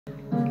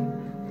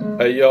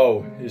Hey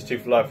yo, it's T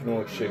for Life and all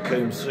that shit,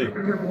 Kmc.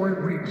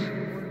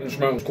 The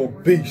instrumental's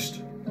called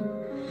Beast.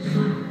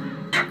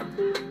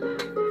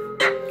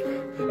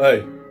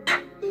 Hey.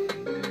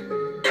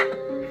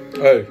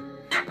 Hey.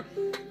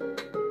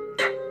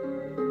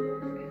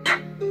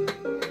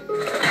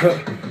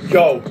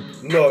 Yo,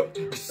 look,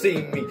 you see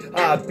me,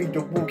 I be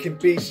the walking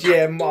beast,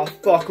 yeah,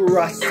 motherfucker.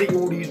 I see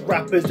all these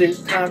rappers,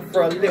 it's time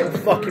for a little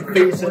fucking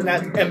feast, and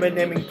that's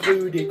Eminem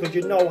included, cause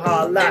you know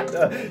how I like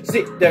to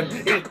sit them,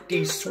 eat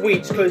these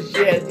sweets, cause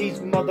yeah, these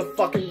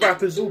motherfucking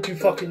rappers all too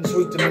fucking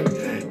sweet to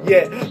me.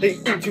 Yeah, they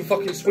all too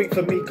fucking sweet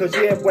for me, cause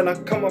yeah, when I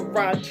come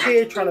around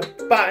here trying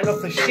to batten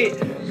off the shit,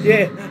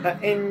 yeah,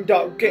 I end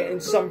up getting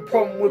some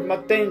problem with my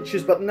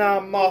dentures, but now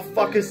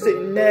motherfuckers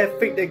sitting there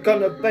think they're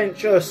gonna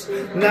bench us.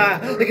 Nah,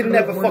 they can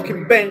never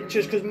fucking bench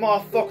us, cause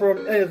motherfucker,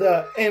 I'm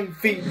the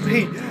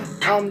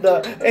MVP. I'm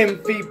the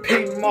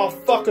MVP,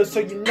 motherfucker, so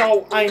you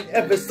know I ain't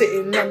ever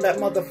sitting on that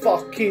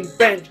motherfucking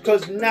bench,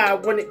 cause now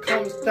when it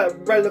comes to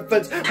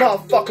relevance,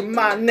 motherfucker,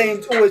 my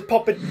name's always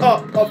popping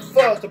up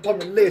first upon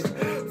the list.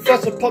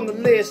 First upon the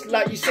list,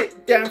 like you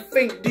sit down and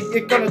think that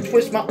you're gonna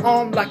twist my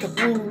arm like a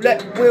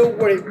roulette wheel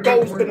where it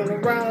goes spinning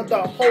around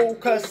the whole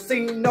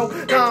casino.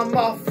 Nah,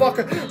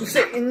 motherfucker, I'm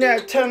sitting there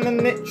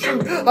telling it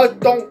true. I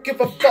don't give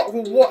a fuck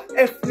with what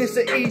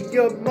ethnicity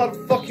you're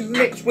motherfucking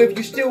mixed with.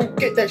 You still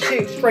get that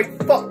shit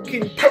straight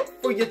fucking put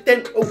for your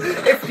dental.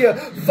 If you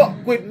fuck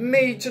with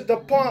me to the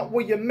point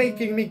where you're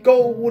making me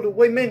go all the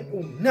way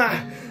mental, nah,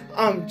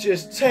 I'm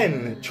just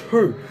telling it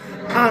true.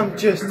 I'm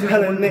just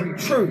telling it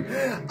true.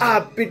 I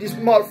be this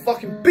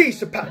motherfucking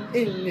beast about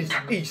in this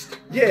east.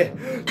 Yeah,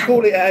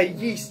 call it a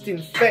yeast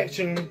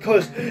infection,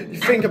 cause you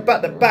think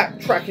about the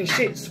backtracking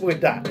shits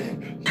with that.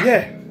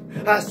 Yeah,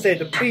 I said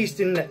the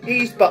beast in the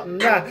east, but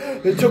now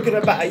we're talking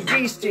about a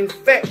yeast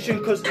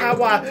infection, cause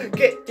how I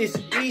get this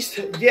yeast,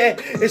 yeah,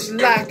 it's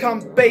like I'm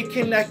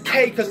baking a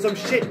cake or some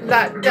shit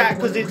like that,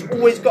 cause it's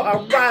always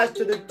gotta rise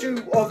to the dew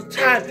of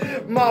time.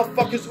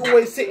 Motherfuckers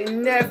always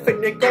sitting there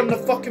think they're gonna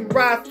fucking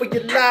ride for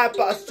your life,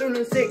 but as soon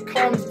as it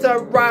comes to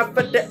ride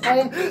for their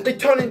own, they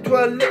turn into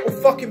a little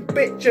fucking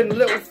bitch and a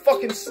little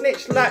fucking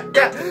snitch like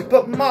that.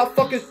 But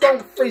motherfuckers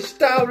don't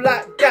freestyle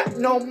like that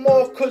no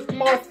more, cause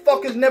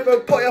motherfuckers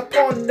never put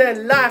upon their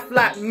life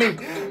like me.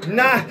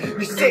 Nah,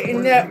 you're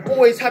sitting there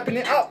always hyping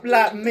it up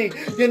like me.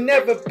 You'll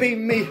never be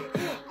me.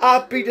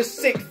 I'll be the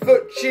 6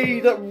 foot G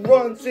that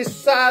runs this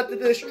side of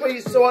the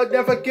street, so I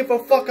never give a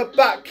fuck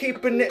about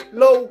keeping it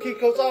low key,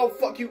 cause I'll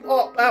fuck you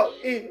up out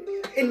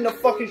in the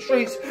fucking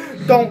streets.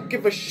 Don't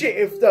give a shit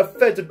if the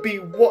feds be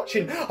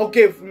watching. I'll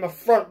give them a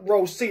front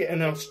row seat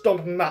and I'll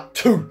stomp them out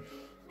too.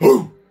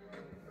 Woo!